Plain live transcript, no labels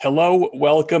Hello,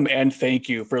 welcome, and thank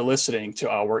you for listening to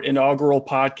our inaugural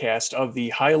podcast of the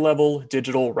High Level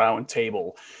Digital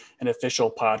Roundtable, an official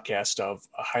podcast of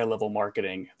High Level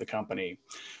Marketing, the company.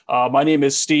 My name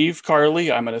is Steve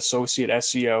Carley. I'm an associate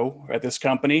SEO at this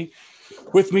company.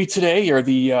 With me today are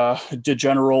the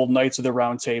general Knights of the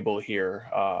Roundtable here.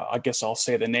 I guess I'll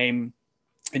say the name,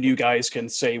 and you guys can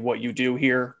say what you do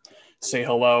here. Say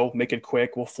hello, make it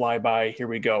quick. We'll fly by. Here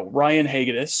we go. Ryan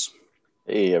Hagedis.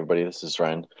 Hey, everybody, this is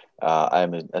Ryan.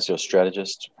 I'm an SEO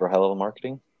strategist for High Level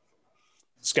Marketing.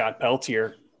 Scott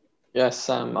Peltier. Yes,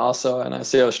 I'm also an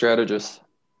SEO strategist.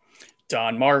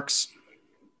 Don Marks.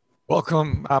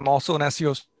 Welcome. I'm also an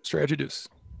SEO strategist.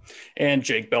 And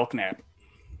Jake Belknap.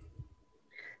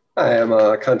 I am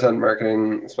a content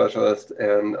marketing specialist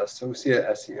and associate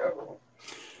SEO.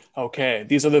 Okay,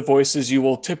 these are the voices you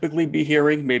will typically be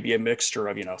hearing, maybe a mixture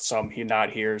of, some not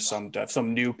here, some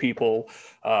new people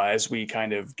as we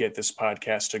kind of get this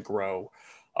podcast to grow.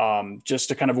 Just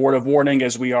a kind of word of warning,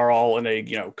 as we are all in a,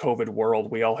 COVID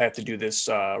world, we all have to do this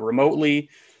remotely.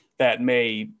 That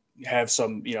may have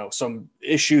some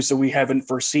issues that we haven't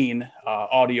foreseen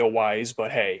audio wise,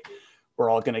 but hey, we're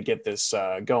all going to get this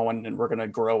going and we're going to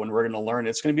grow and we're going to learn.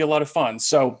 It's going to be a lot of fun.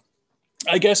 So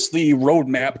I guess the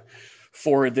roadmap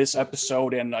for this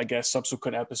episode and I guess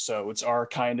subsequent episodes are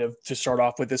kind of to start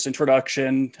off with this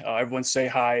introduction. Everyone say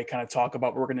hi, kind of talk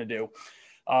about what we're going to do.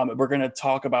 We're going to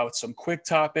talk about some quick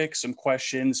topics, some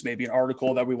questions, maybe an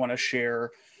article that we want to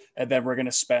share. And then we're going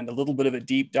to spend a little bit of a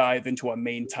deep dive into a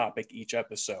main topic each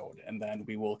episode. And then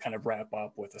we will kind of wrap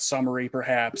up with a summary,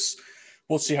 perhaps.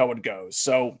 We'll see how it goes.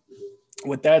 So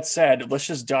with that said, let's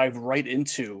just dive right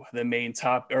into the main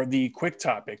topic or the quick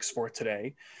topics for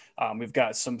today. We've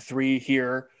got some three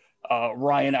here.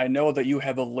 Ryan, I know that you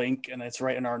have a link and it's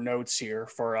right in our notes here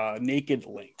for naked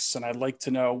links. And I'd like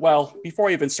to know, well, before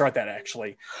I even start that,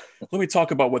 actually, let me talk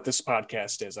about what this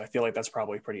podcast is. I feel like that's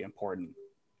probably pretty important.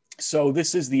 So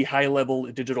this is the High Level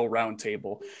Digital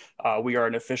Roundtable. We are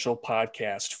an official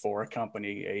podcast for a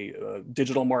company, a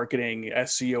digital marketing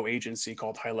SEO agency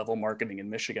called High Level Marketing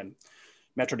in Michigan,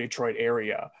 Metro Detroit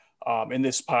area. And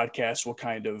this podcast will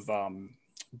kind of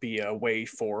be a way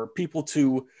for people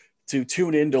to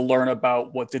tune in to learn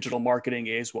about what digital marketing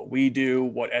is, what we do,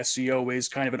 what SEO is,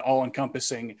 kind of an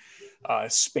all-encompassing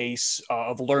space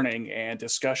of learning and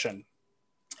discussion.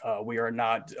 We are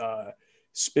not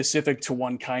specific to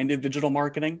one kind of digital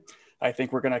marketing. I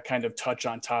think we're going to kind of touch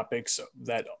on topics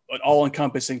that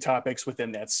all-encompassing topics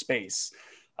within that space.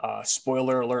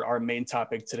 Spoiler alert, our main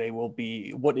topic today will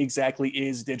be what exactly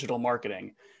is digital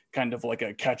marketing, kind of like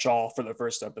a catch-all for the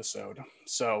first episode.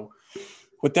 So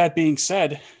with that being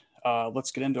said,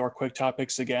 let's get into our quick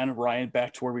topics again. Ryan,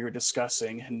 back to where we were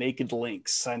discussing naked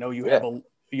links. I know you have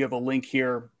a link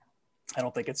here. I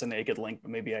don't think it's a naked link,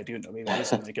 but maybe I do know. Maybe it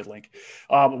is a naked link.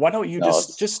 Why don't you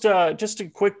just a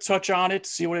quick touch on it,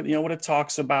 see what it what it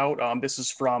talks about. This is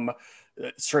from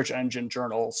Search Engine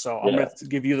Journal. So I'm going to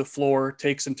give you the floor.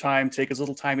 Take some time. Take as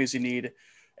little time as you need.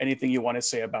 Anything you want to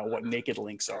say about what naked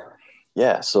links are?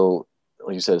 Yeah, so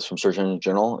like you said, it's from Search Engine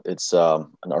Journal. It's an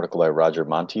article by Roger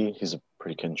Monti. He's a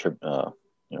pretty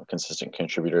consistent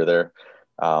contributor there.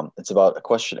 It's about a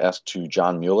question asked to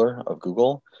John Mueller of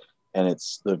Google, and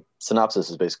it's the synopsis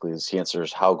is basically he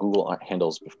answers how Google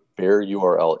handles bare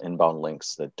URL inbound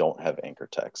links that don't have anchor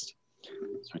text.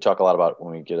 So we talk a lot about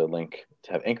when we get a link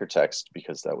to have anchor text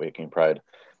because that way it can provide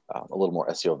a little more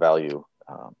SEO value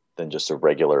than just a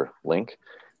regular link.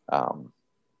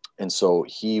 And so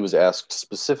he was asked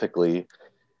specifically,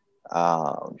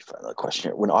 let me find the question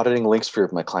here. When auditing links for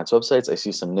my clients' websites, I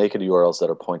see some naked URLs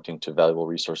that are pointing to valuable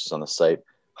resources on the site.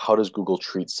 How does Google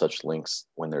treat such links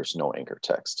when there's no anchor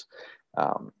text?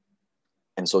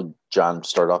 And so John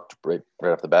started off right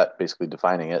off the bat, basically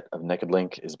defining it. A naked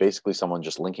link is basically someone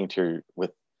just linking to with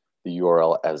the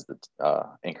URL as the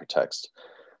anchor text.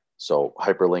 So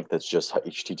hyperlink that's just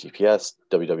HTTPS,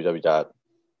 www.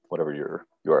 Whatever your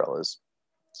URL is.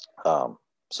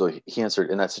 So he answered,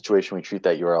 in that situation, we treat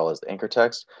that URL as the anchor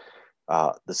text.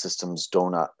 The systems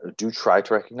do try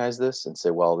to recognize this and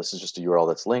say, well, this is just a URL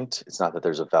that's linked. It's not that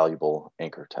there's a valuable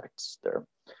anchor text there.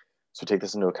 So take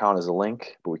this into account as a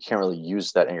link, but we can't really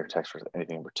use that anchor text for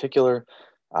anything in particular.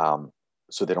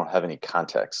 So they don't have any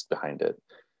context behind it.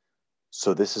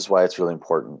 So this is why it's really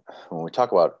important when we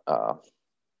talk about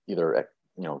either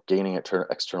gaining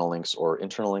external links or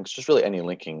internal links, just really any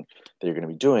linking that you're going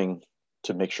to be doing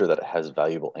to make sure that it has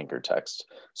valuable anchor text.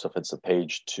 So if it's a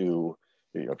page to,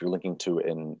 if you're linking to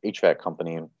an HVAC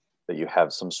company, that you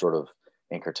have some sort of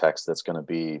anchor text that's going to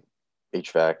be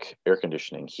HVAC, air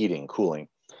conditioning, heating, cooling,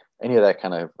 any of that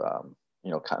kind of,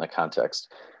 kind of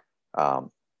context.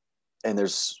 and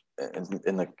there's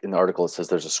in the article, it says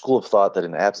there's a school of thought that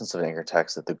in the absence of an anchor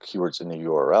text, that the keywords in the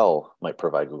URL might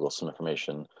provide Google some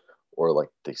information, or like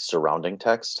the surrounding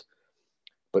text.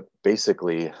 But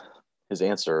basically, his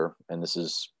answer, and this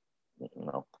is,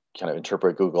 kind of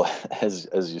interpret Google as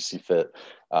you see fit.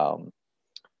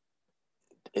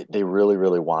 They really,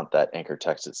 really want that anchor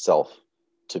text itself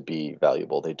to be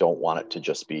valuable. They don't want it to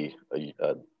just be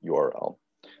a URL.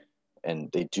 And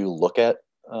they do look at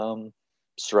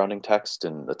surrounding text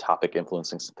and the topic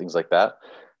influencing things like that,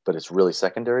 but it's really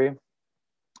secondary.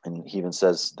 And he even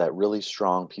says that really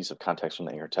strong piece of context from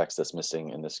the anchor text that's missing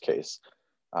in this case.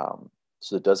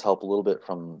 So it does help a little bit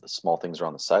from the small things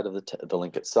around the side of the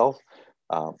link itself.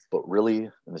 But really,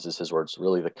 and this is his words,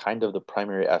 really the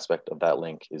primary aspect of that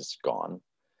link is gone.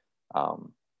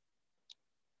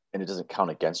 And it doesn't count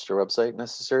against your website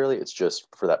necessarily. It's just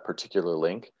for that particular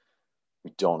link,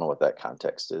 we don't know what that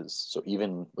context is. So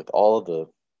even with all of the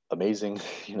amazing,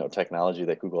 technology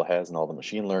that Google has and all the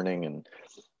machine learning and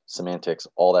semantics,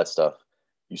 all that stuff,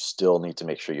 you still need to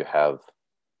make sure you have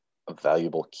a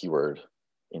valuable keyword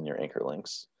in your anchor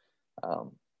links.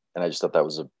 And I just thought that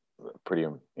was a pretty,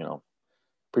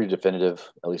 pretty definitive,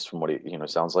 at least from what it,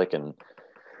 sounds like. And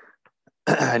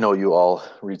I know you all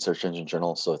read Search Engine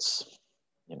Journal, so it's,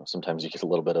 sometimes you get a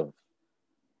little bit of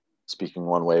speaking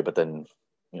one way, but then,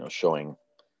 showing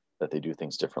that they do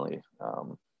things differently.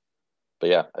 But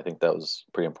yeah, I think that was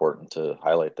pretty important to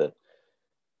highlight, that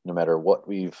no matter what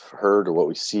we've heard or what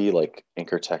we see, like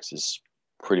anchor text is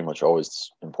pretty much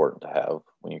always important to have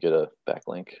when you get a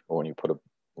backlink or when you put a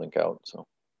link out. So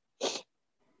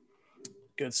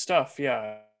good stuff.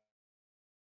 Yeah.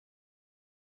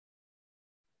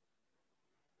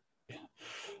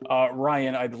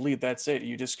 Ryan, I believe that's it.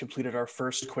 You just completed our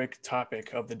first quick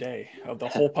topic of the day, of the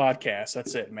whole podcast.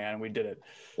 That's it, man. We did it.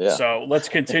 yeah. So let's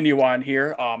continue on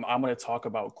here. I'm going to talk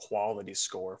about quality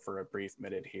score for a brief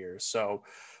minute here. So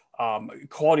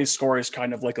quality score is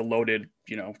kind of like a loaded,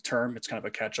 term. It's kind of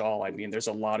a catch-all. I mean, there's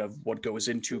a lot of what goes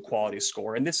into quality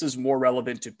score, and this is more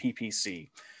relevant to PPC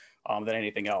than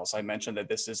anything else. I mentioned that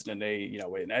this isn't an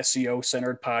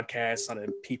SEO-centered podcast, not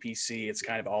a PPC. It's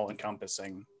kind of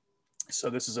all-encompassing. So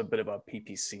this is a bit of a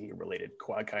PPC related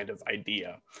kind of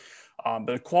idea.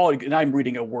 But quality, and I'm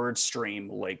reading a WordStream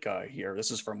link here.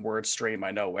 This is from WordStream.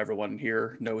 I know everyone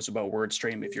here knows about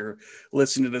WordStream. If you're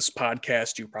listening to this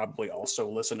podcast, you probably also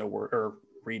listen to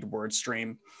read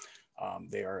WordStream.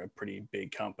 They are a pretty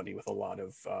big company with a lot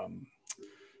of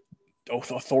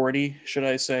authority, should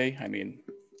I say. I mean,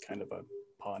 kind of a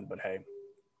pun, but hey.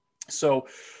 So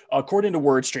according to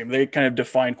WordStream, they kind of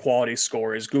define quality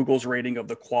score as Google's rating of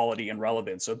the quality and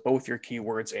relevance of both your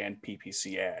keywords and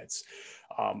PPC ads.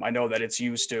 I know that it's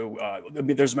used to,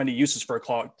 there's many uses for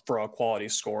a quality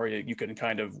score. You can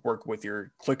kind of work with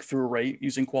your click-through rate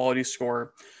using quality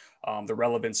score, the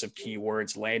relevance of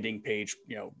keywords, landing page,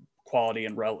 quality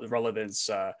and relevance,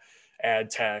 ad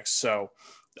text. So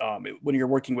when you're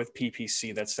working with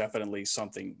PPC, that's definitely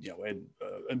something, an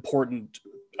important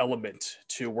element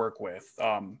to work with.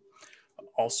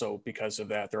 Also, because of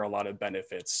that, there are a lot of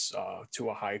benefits to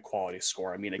a high quality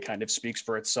score. I mean, it kind of speaks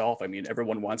for itself. I mean,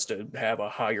 everyone wants to have a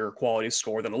higher quality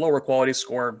score than a lower quality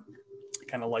score,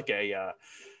 kind of like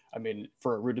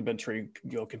for a rudimentary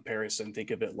comparison,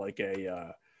 think of it like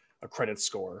a credit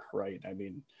score, right? I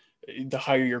mean, the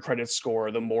higher your credit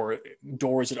score, the more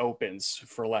doors it opens,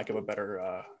 for lack of a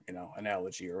better,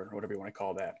 analogy or whatever you want to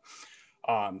call that.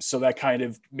 So that kind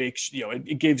of makes,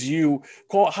 it gives you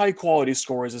high quality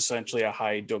score is essentially a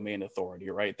high domain authority,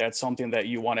 right? That's something that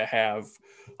you want to have,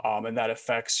 and that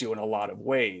affects you in a lot of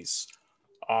ways.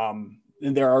 And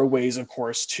there are ways, of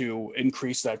course, to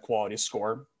increase that quality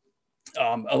score.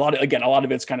 A lot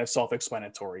of it's kind of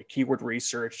self-explanatory. Keyword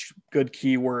research, good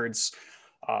keywords,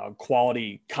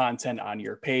 quality content on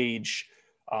your page.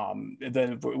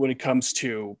 Then when it comes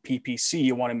to PPC,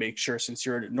 you want to make sure, since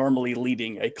you're normally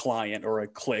leading a client or a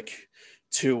click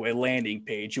to a landing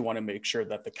page, you want to make sure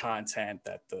that the content,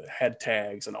 that the head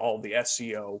tags and all the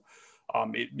SEO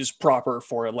it is proper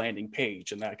for a landing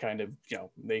page. And that kind of,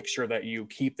 make sure that you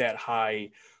keep that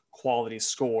high quality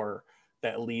score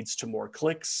that leads to more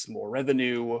clicks, more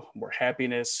revenue, more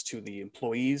happiness to the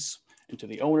employees and to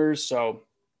the owners. So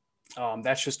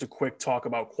that's just a quick talk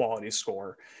about quality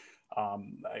score.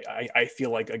 I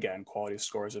feel like, again, quality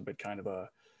score is a bit kind of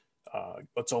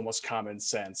it's almost common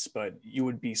sense, but you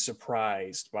would be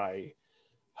surprised by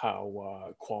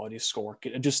how quality score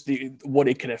what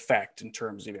it can affect in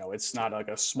terms of, it's not like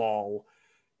a small,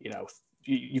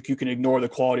 you can ignore the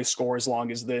quality score as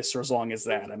long as this or as long as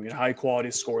that. I mean, high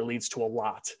quality score leads to a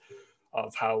lot.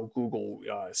 of how Google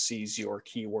sees your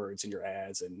keywords and your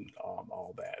ads and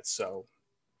all that. So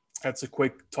that's a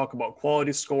quick talk about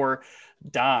quality score.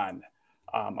 Don,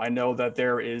 I know that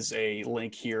there is a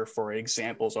link here for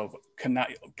examples of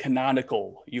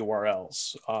canonical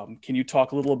URLs. Can you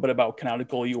talk a little bit about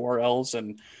canonical URLs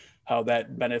and how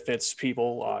that benefits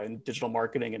people in digital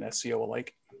marketing and SEO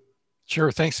alike?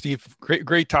 Sure. Thanks, Steve.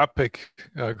 Great topic.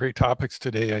 Great topics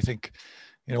today. I think,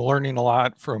 learning a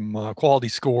lot from Quality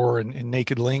Score and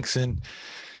Naked Links. And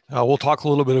we'll talk a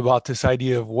little bit about this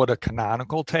idea of what a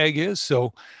canonical tag is.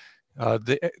 So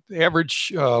the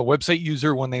average website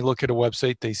user, when they look at a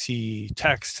website, they see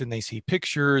text and they see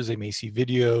pictures, they may see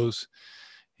videos.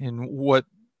 And what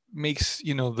makes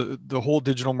the whole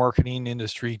digital marketing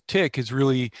industry tick is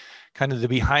really kind of the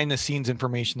behind the scenes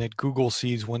information that Google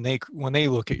sees when they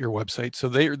look at your website. So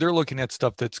they're looking at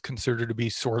stuff that's considered to be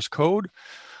source code.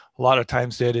 A lot of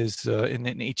times that is in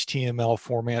an HTML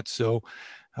format. So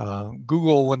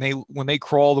Google, when they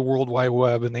crawl the World Wide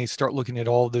Web and they start looking at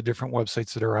all the different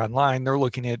websites that are online, they're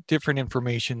looking at different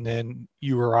information than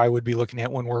you or I would be looking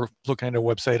at when we're looking at a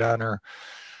website on our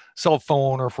cell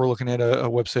phone, or if we're looking at a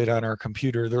website on our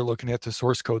computer. They're looking at the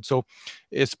source code. So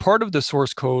it's part of the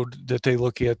source code that they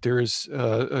look at. There's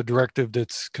a directive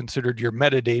that's considered your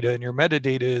metadata, and your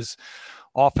metadata is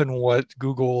often what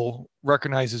Google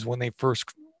recognizes when they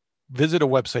first visit a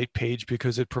website page,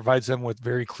 because it provides them with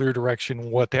very clear direction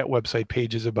what that website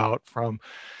page is about, from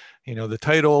the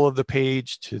title of the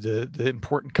page to the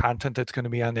important content that's going to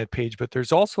be on that page. But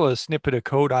there's also a snippet of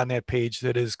code on that page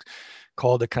that is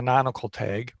called a canonical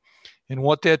tag. And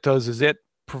what that does is it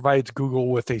provides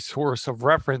Google with a source of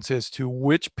reference as to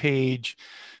which page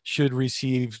should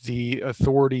receive the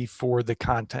authority for the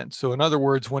content. So in other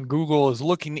words, when Google is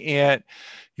looking at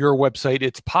your website,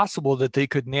 it's possible that they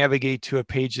could navigate to a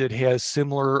page that has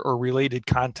similar or related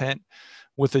content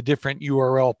with a different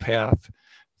URL path.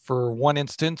 For one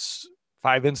instance,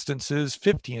 5 instances,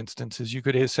 50 instances, you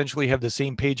could essentially have the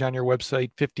same page on your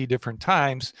website 50 different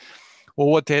times. Well,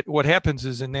 what happens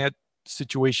is, in that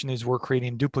situation, is we're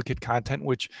creating duplicate content,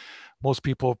 which most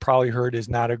people have probably heard is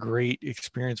not a great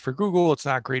experience for Google. It's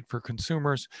not great for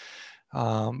consumers,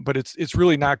 but it's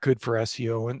really not good for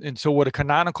SEO. And so what a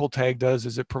canonical tag does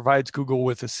is it provides Google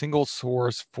with a single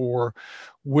source for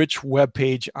which web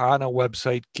page on a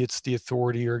website gets the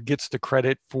authority or gets the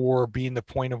credit for being the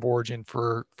point of origin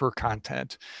for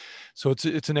content. So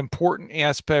it's an important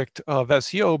aspect of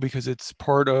SEO, because it's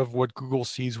part of what Google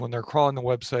sees when they're crawling the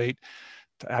website,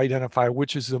 to identify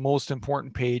which is the most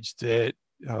important page that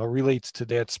relates to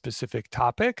that specific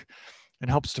topic,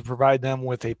 and helps to provide them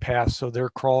with a path. So they're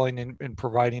crawling and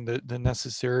providing the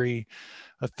necessary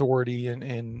authority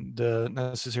and the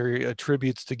necessary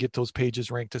attributes to get those pages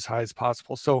ranked as high as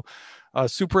possible. So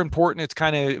super important. It's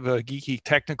kind of a geeky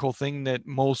technical thing that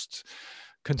most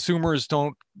consumers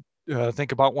don't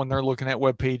think about when they're looking at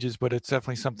web pages, but it's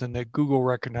definitely something that Google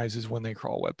recognizes when they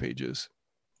crawl web pages.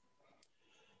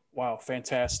 Wow,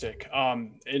 fantastic.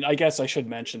 And I guess I should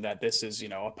mention that this is, a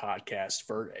podcast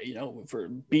for, for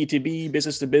B2B,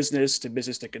 business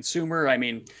to consumer. I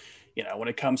mean, when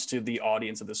it comes to the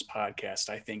audience of this podcast,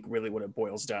 I think really what it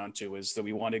boils down to is that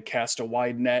we want to cast a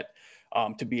wide net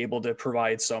to be able to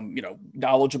provide some,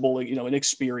 knowledgeable, an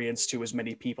experience to as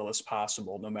many people as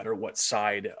possible, no matter what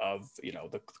side of,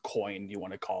 the coin you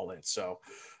want to call it. So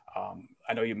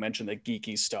I know you mentioned the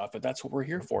geeky stuff, but that's what we're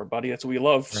here for, buddy. That's what we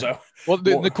love. Right. So, well,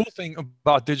 the cool thing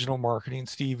about digital marketing,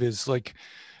 Steve, is like,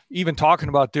 even talking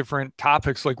about different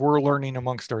topics, like we're learning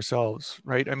amongst ourselves,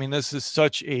 right? I mean, this is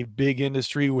such a big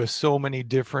industry with so many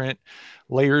different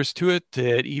layers to it,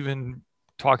 that even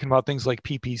talking about things like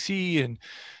PPC and,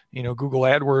 Google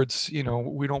AdWords,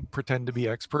 we don't pretend to be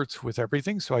experts with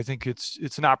everything. So I think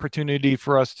it's an opportunity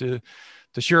for us to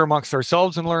share amongst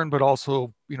ourselves and learn, but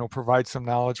also, provide some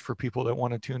knowledge for people that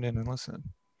want to tune in and listen.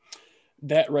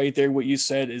 That right there, what you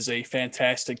said, is a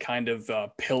fantastic kind of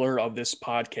pillar of this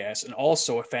podcast, and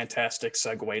also a fantastic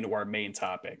segue into our main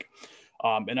topic.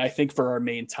 And I think for our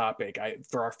main topic,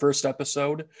 for our first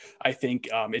episode, I think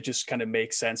it just kind of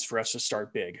makes sense for us to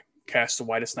start big, cast the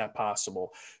widest net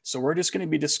possible. So we're just going to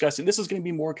be discussing, this is going to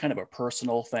be more kind of a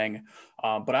personal thing,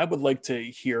 but I would like to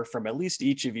hear from at least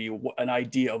each of you an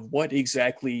idea of what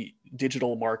exactly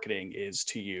digital marketing is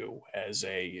to you as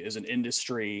an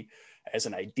industry, as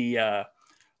an idea,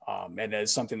 and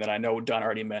as something that I know Don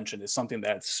already mentioned is something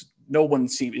that's no one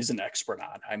is an expert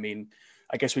on. I mean,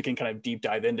 I guess we can kind of deep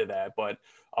dive into that, but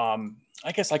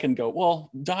I guess I can go, well,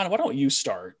 Don, why don't you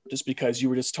start, just because you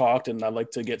were just talked, and I'd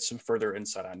like to get some further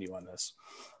insight on you on this.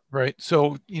 Right.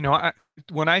 So,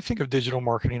 when I think of digital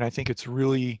marketing, I think it's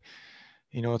really,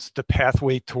 it's the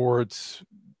pathway towards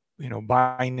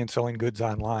buying and selling goods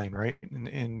online, right?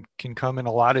 And can come in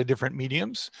a lot of different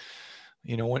mediums.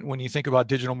 When you think about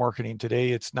digital marketing today,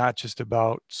 it's not just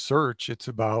about search, it's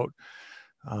about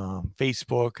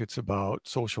Facebook, it's about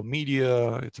social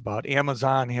media, it's about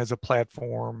Amazon has a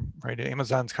platform, right?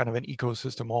 Amazon's kind of an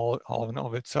ecosystem all in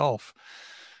of itself.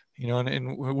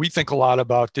 And we think a lot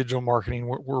about digital marketing.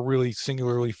 We're really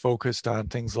singularly focused on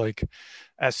things like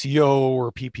SEO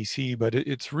or PPC, but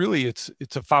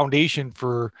it's a foundation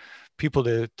for people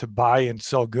to buy and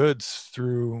sell goods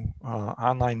through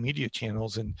online media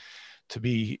channels and to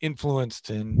be influenced.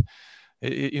 And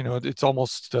it's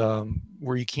almost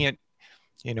where you can't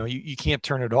you can't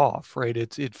turn it off, right?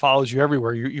 It follows you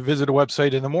everywhere. You visit a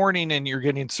website in the morning and you're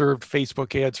getting served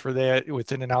Facebook ads for that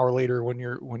within an hour later when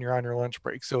you're on your lunch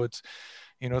break. So it's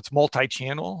it's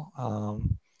multi-channel.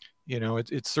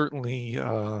 It's certainly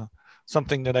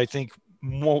something that I think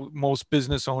most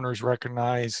business owners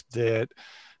recognize that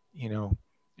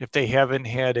if they haven't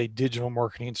had a digital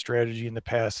marketing strategy in the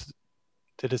past,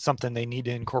 that is something they need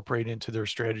to incorporate into their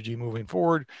strategy moving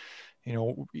forward.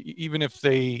 Even if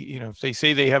they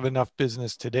say they have enough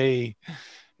business today,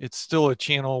 it's still a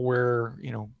channel where,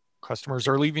 customers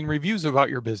are leaving reviews about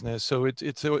your business. So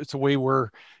it's a way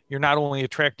where you're not only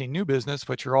attracting new business,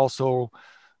 but you're also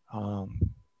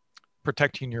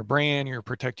protecting your brand, you're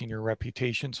protecting your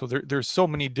reputation. So there's so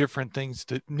many different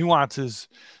nuances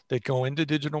that go into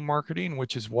digital marketing,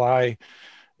 which is why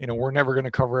we're never going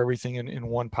to cover everything in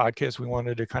one podcast. We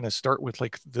wanted to kind of start with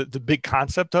like the big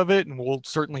concept of it, and we'll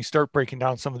certainly start breaking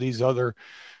down some of these other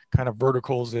kind of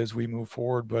verticals as we move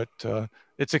forward. But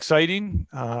it's exciting.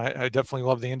 I definitely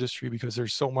love the industry because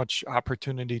there's so much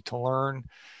opportunity to learn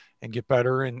and get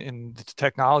better, and the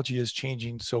technology is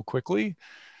changing so quickly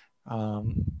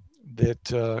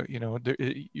that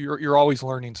you're always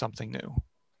learning something new.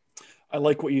 I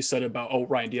like what you said about,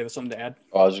 Ryan, do you have something to add?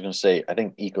 I was going to say, I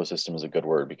think ecosystem is a good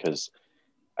word because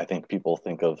I think people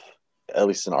think of, at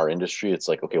least in our industry, it's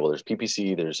like, okay, well, there's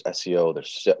PPC, there's SEO,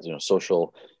 there's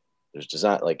social, there's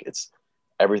design. Like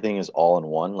everything is all in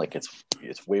one. Like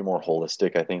it's way more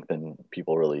holistic, I think, than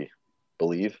people really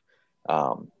believe.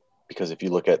 Because if you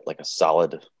look at like a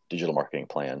solid digital marketing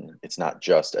plan, it's not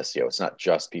just SEO, it's not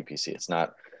just PPC, it's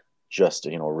not just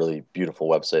a really beautiful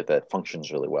website that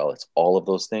functions really well. It's all of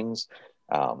those things.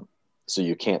 So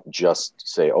you can't just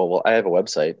say, oh, well, I have a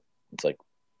website. It's like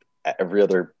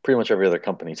pretty much every other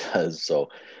company does. So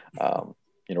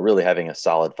really having a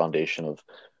solid foundation of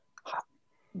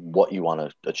what you want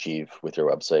to achieve with your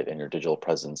website and your digital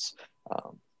presence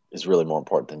is really more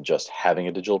important than just having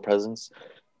a digital presence.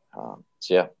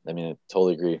 So yeah, I mean, I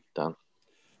totally agree, Don.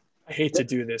 I hate to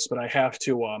do this, but I have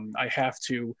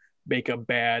to make a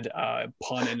bad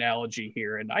pun analogy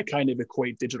here, and I kind of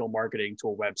equate digital marketing to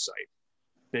a website.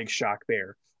 Big shock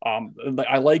there.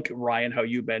 I like, Ryan, how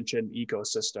you mentioned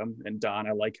ecosystem, and Don,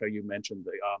 I like how you mentioned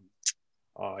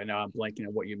and now I'm blanking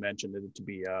on what you mentioned it to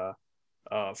be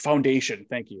foundation.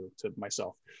 Thank you to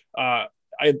myself.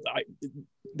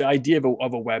 The idea of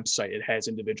a website, it has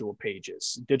individual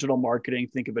pages. Digital marketing,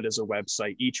 think of it as a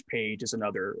website. Each page is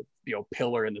another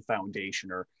pillar in the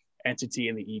foundation or entity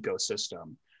in the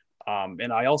ecosystem.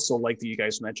 And I also like that you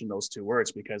guys mentioned those two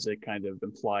words because it kind of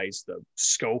implies the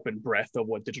scope and breadth of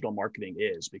what digital marketing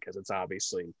is, because it's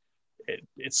obviously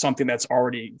it's something that's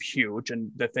already huge.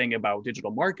 And the thing about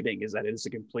digital marketing is that it is a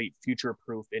complete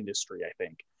future-proof industry, I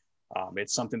think.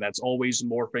 It's something that's always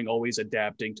morphing, always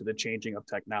adapting to the changing of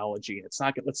technology. It's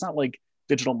not like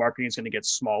digital marketing is going to get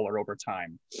smaller over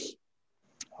time.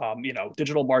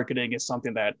 Digital marketing is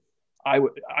something that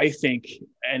I think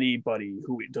anybody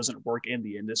who doesn't work in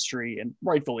the industry, and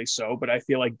rightfully so, but I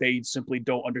feel like they simply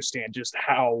don't understand just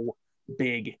how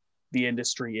big the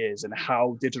industry is and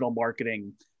how digital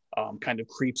marketing kind of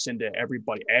creeps into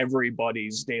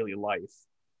everybody's daily life.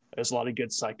 There's a lot of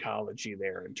good psychology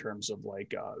there in terms of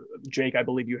like, Jake, I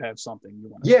believe you have something you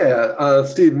want to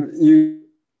say. Steve,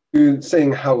 you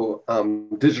saying how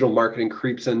digital marketing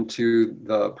creeps into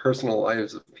the personal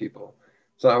lives of people.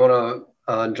 So I want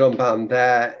to jump on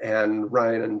that and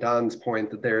Ryan and Don's point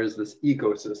that there is this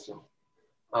ecosystem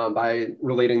by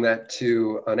relating that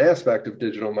to an aspect of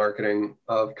digital marketing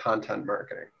of content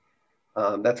marketing.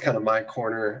 That's kind of my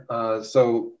corner.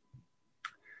 So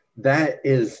that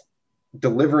is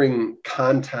delivering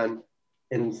content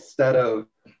instead of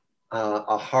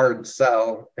a hard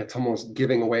sell. It's almost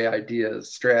giving away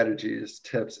ideas, strategies,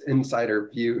 tips, insider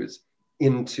views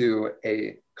into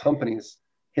a company's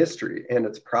history and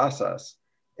its process.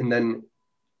 And then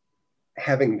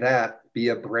having that be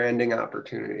a branding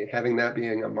opportunity, having that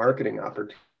being a marketing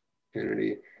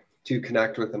opportunity to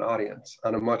connect with an audience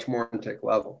on a much more authentic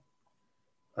level.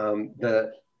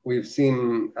 The we've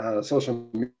seen social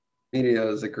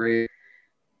media as a great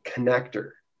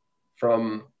connector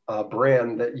from a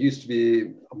brand that used to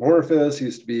be amorphous,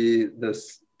 used to be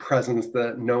this presence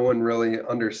that no one really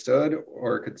understood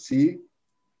or could see,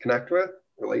 connect with,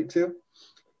 relate to.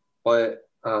 But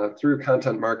through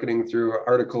content marketing, through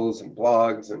articles and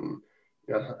blogs, and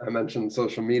I mentioned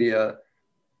social media,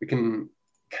 we can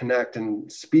connect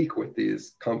and speak with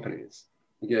these companies.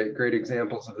 You get great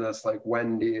examples of this, like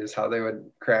Wendy's, how they would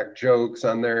crack jokes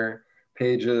on their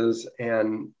pages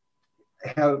and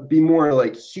be more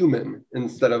like human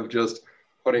instead of just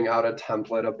putting out a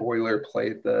template, a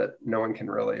boilerplate that no one can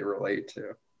really relate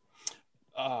to.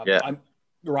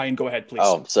 Ryan, go ahead, please.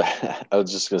 Oh, so I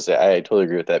was just going to say, I totally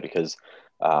agree with that because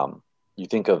you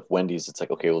think of Wendy's, it's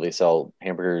like, okay, well, they sell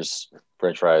hamburgers,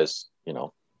 French fries,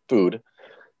 food.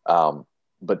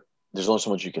 But there's only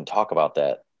so much you can talk about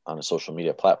that on a social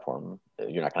media platform.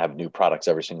 You're not going to have new products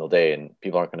every single day, and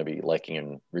people aren't going to be liking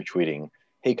and retweeting,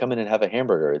 hey, come in and have a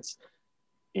hamburger. It's,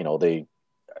 they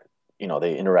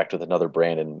interact with another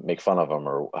brand and make fun of them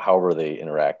or however they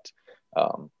interact.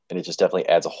 And it just definitely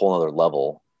adds a whole other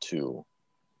level to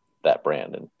that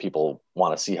brand, and people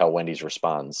want to see how Wendy's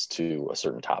responds to a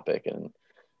certain topic. And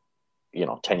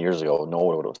 10 years ago, no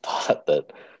one would have thought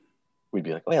that we'd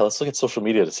be like, oh yeah, let's look at social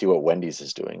media to see what Wendy's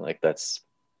is doing. Like, that's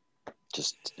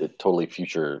just totally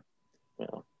future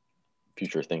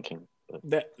thinking.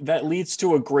 That leads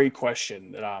to a great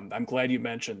question. I'm glad you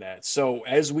mentioned that. So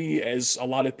as a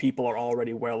lot of people are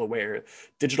already well aware,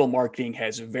 digital marketing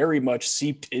has very much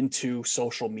seeped into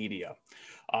social media.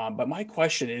 But my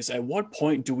question is, at what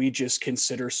point do we just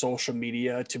consider social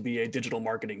media to be a digital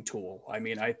marketing tool? I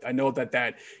mean, I know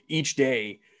that each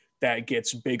day that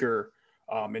gets bigger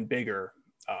and bigger.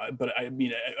 But I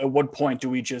mean, at what point do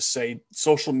we just say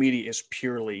social media is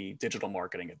purely digital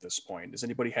marketing at this point? Does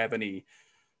anybody have any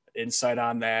insight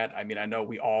on that? I mean, I know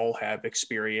we all have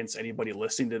experience. Anybody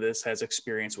listening to this has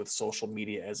experience with social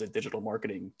media as a digital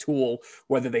marketing tool,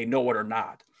 whether they know it or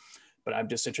not. But I'm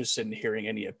just interested in hearing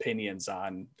any opinions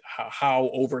on how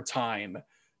over time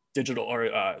digital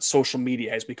or social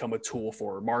media has become a tool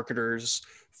for marketers,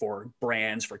 for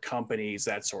brands, for companies,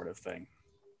 that sort of thing.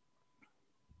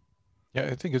 Yeah,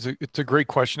 I think it's a great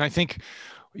question. I think,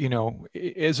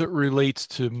 as it relates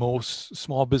to most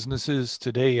small businesses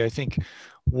today, I think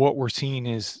what we're seeing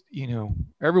is,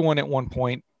 everyone at one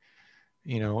point,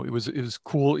 it was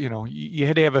cool. You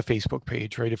had to have a Facebook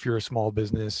page, right? If you're a small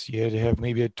business, you had to have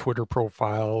maybe a Twitter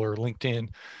profile or LinkedIn,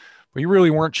 but you really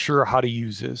weren't sure how to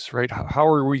use this, right? How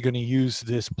are we going to use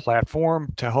this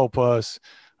platform to help us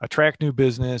attract new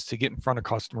business, to get in front of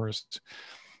customers?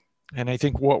 And I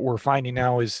think what we're finding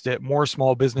now is that more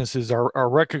small businesses are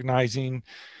recognizing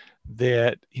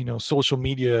that, social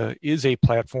media is a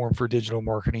platform for digital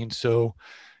marketing. So,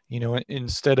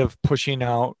 instead of pushing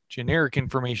out generic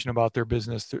information about their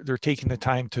business, they're taking the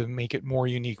time to make it more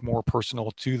unique, more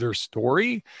personal to their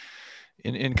story,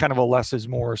 and kind of a less is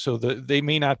more. So they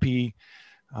may not be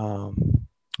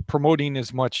promoting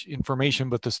as much information,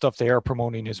 but the stuff they are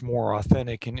promoting is more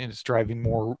authentic and it's driving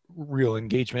more real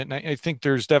engagement. And I think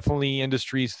there's definitely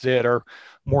industries that are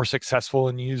more successful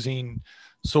in using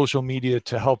social media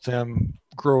to help them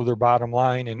grow their bottom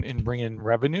line and bring in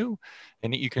revenue.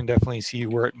 And you can definitely see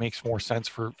where it makes more sense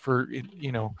for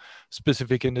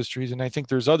specific industries. And I think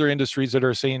there's other industries that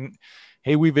are saying,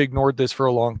 hey, we've ignored this for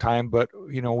a long time, but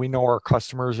we know our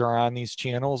customers are on these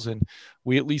channels and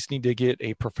we at least need to get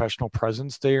a professional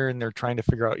presence there. And they're trying to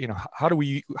figure out, how do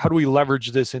we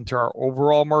leverage this into our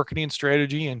overall marketing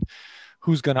strategy, and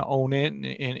who's going to own it,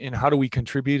 and how do we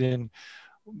contribute? And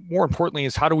more importantly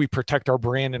is, how do we protect our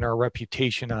brand and our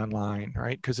reputation online,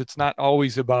 right? Because it's not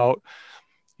always about,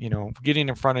 getting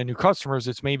in front of new customers.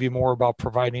 It's maybe more about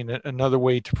providing another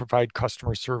way to provide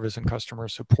customer service and customer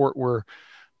support, where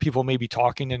people may be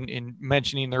talking and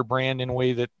mentioning their brand in a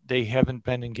way that they haven't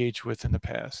been engaged with in the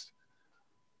past.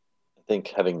 I think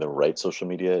having the right social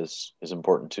media is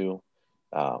important too.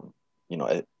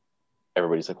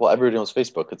 Everybody's like, well, everybody knows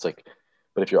Facebook. It's like,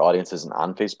 but if your audience isn't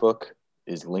on Facebook,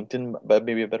 is LinkedIn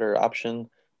maybe a better option?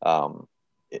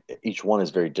 Each one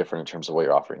is very different in terms of what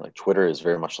you're offering. Like Twitter is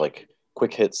very much like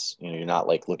quick hits. You're not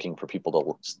like looking for people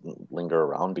to linger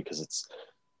around, because it's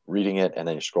reading it and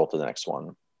then you scroll to the next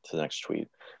one, to the next tweet.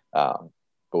 But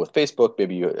with Facebook,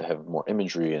 maybe you have more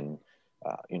imagery and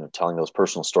telling those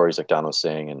personal stories like Don was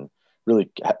saying, and really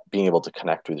being able to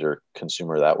connect with your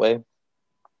consumer that way.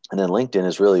 And then LinkedIn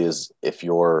is if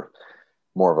you're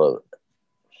more of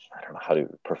a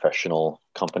professional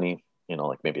company,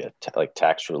 like maybe like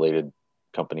tax related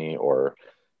company or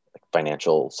like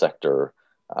financial sector,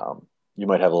 you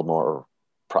might have a little more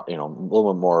a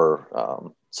little bit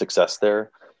more success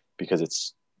there, because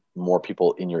it's more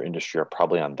people in your industry are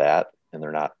probably on that, and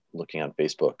they're not looking on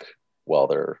Facebook while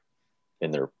they're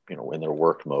in their in their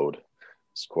work mode,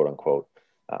 quote unquote.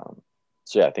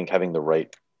 So yeah, I think having the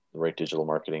right digital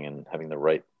marketing and having the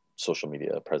right social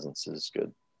media presence is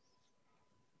good.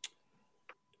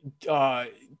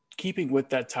 Keeping with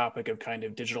that topic of kind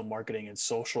of digital marketing and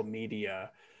social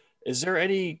media, is there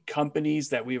any companies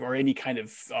that or any kind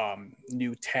of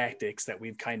new tactics that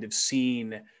we've kind of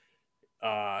seen,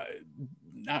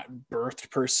 not birthed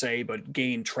per se, but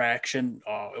gain traction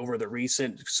over the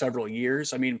recent several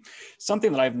years? I mean,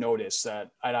 something that I've noticed that,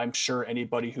 and I'm sure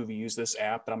anybody who used this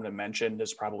app that I'm going to mention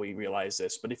has probably realized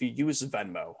this, but if you use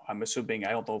Venmo, I'm assuming,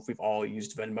 I don't know if we've all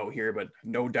used Venmo here, but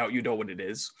no doubt you know what it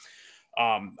is.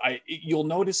 You'll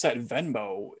notice that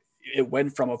Venmo, it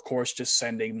went from, of course, just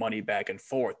sending money back and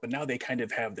forth, but now they kind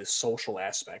of have this social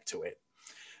aspect to it.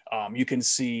 You can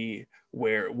see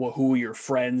who your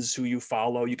friends, who you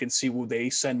follow, you can see who they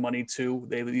send money to.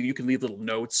 You can leave little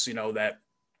notes, that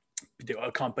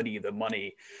accompany the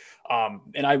money.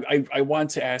 And I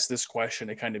want to ask this question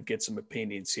to kind of get some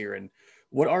opinions here. And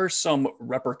what are some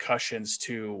repercussions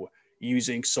to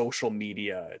using social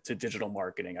media to digital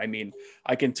marketing? I mean,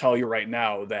 I can tell you right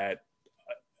now that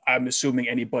I'm assuming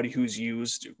anybody who's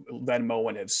used Venmo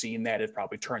and have seen that have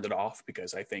probably turned it off,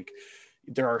 because I think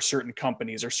there are certain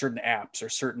companies or certain apps or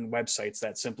certain websites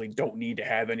that simply don't need to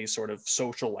have any sort of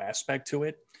social aspect to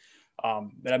it.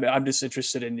 And I'm just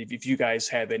interested in if you guys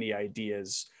have any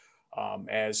ideas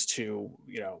as to,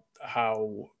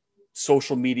 how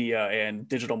social media and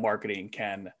digital marketing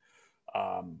can,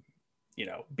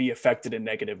 be affected in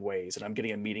negative ways. And I'm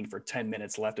getting a meeting for 10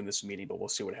 minutes left in this meeting, but we'll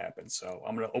see what happens. So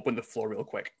I'm going to open the floor real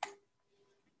quick.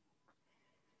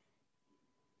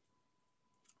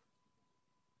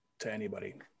 To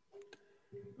anybody.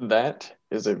 That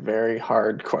is a very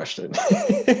hard question.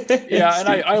 Yeah, and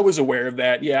I was aware of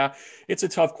that. Yeah, it's a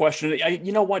tough question.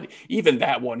 You know what? Even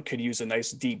that one could use a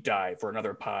nice deep dive for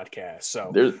another podcast.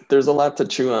 So there's a lot to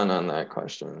chew on that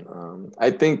question.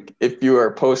 I think if you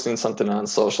are posting something on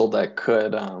social that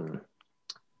could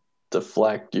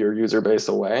deflect your user base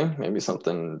away, maybe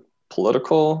something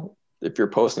political. If you're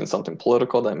posting something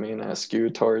political, that may not skew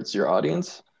towards your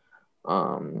audience.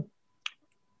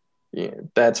 Yeah,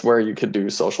 that's where you could do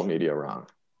social media wrong.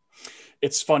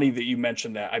 It's funny that you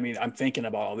mentioned that. I mean, I'm thinking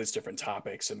about all these different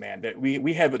topics, and man, that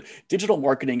we have digital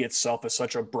marketing itself is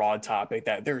such a broad topic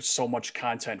that there's so much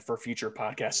content for future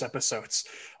podcast episodes.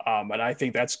 And I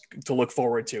think that's to look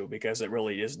forward to, because it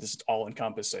really is just all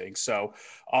encompassing. So,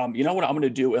 you know what I'm going to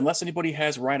do, unless anybody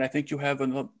has, Ryan, I think you have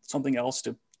something else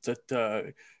to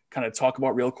kind of talk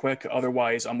about real quick.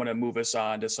 Otherwise, I'm going to move us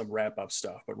on to some wrap up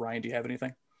stuff. But Ryan, do you have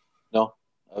anything? No,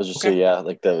 I was just Okay. saying, yeah,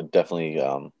 like that would definitely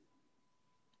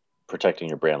protecting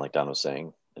your brand, like Don was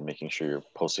saying, and making sure you're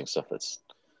posting stuff that's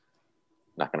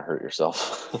not going to hurt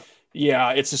yourself.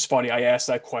 Yeah, it's just funny. I asked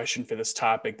that question for this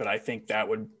topic, but I think that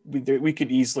we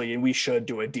could easily, and we should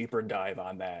do a deeper dive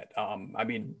on that. I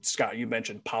mean, Scott, you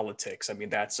mentioned politics. I mean,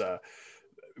 that's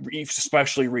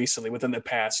especially recently within the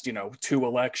past, 2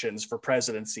 elections for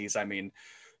presidencies. I mean,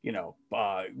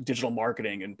 digital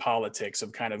marketing and politics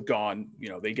have kind of gone,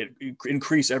 they get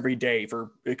increase every day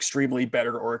for extremely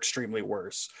better or extremely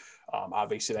worse.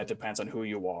 Obviously that depends on who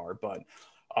you are, but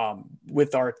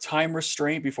with our time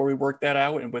restraint, before we work that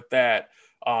out, and with that,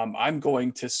 I'm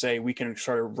going to say we can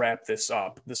sort of wrap this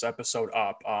episode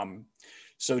up.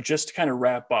 So just to kind of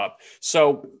wrap up.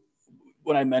 So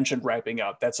when I mentioned wrapping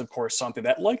up, that's of course something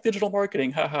that, like digital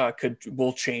marketing,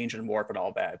 will change and morph and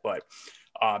all that. But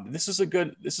this is a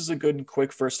good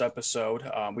quick first episode.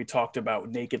 We talked about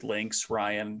Naked Links,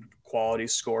 Ryan, quality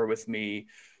score with me,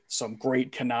 some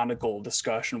great canonical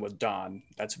discussion with Don.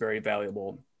 That's very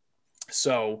valuable.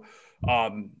 So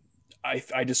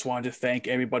I just wanted to thank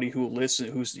everybody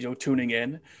who's tuning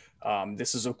in.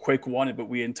 This is a quick one, but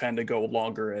we intend to go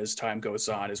longer as time goes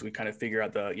on, as we kind of figure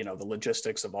out the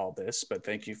logistics of all this. But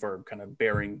thank you for kind of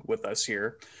bearing with us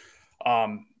here.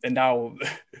 And now,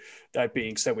 that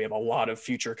being said, we have a lot of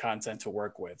future content to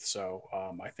work with. So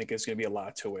I think it's going to be a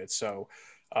lot to it. So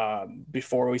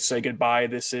before we say goodbye,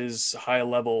 this is High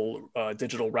Level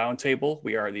Digital Roundtable.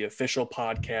 We are the official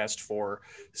podcast for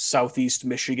Southeast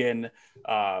Michigan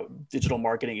digital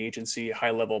marketing agency,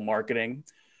 High Level Marketing.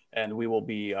 And we will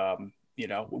be,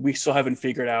 we still haven't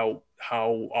figured out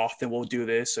how often we'll do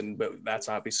this, but that's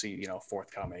obviously,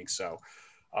 forthcoming. So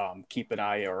keep an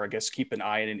eye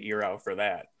and an ear out for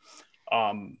that.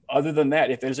 Other than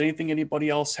that, if there's anything anybody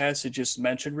else has to just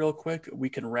mention real quick, we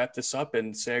can wrap this up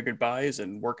and say our goodbyes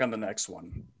and work on the next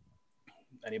one.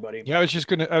 Anybody? Yeah, I was just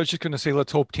gonna say,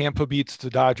 let's hope Tampa beats the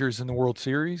Dodgers in the World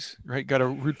Series, right? Got to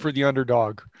root for the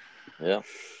underdog. Yeah.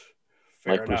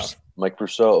 Fair enough. Mike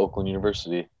Brousseau, Oakland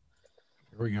University.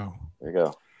 There we go. There you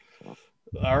go.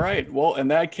 All right. Well, in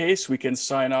that case, we can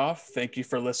sign off. Thank you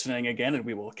for listening again, and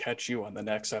we will catch you on the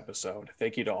next episode.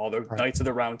 Thank you to all the Knights of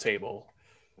the Round Table.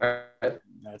 All right.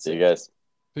 That's See it. you guys.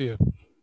 See ya.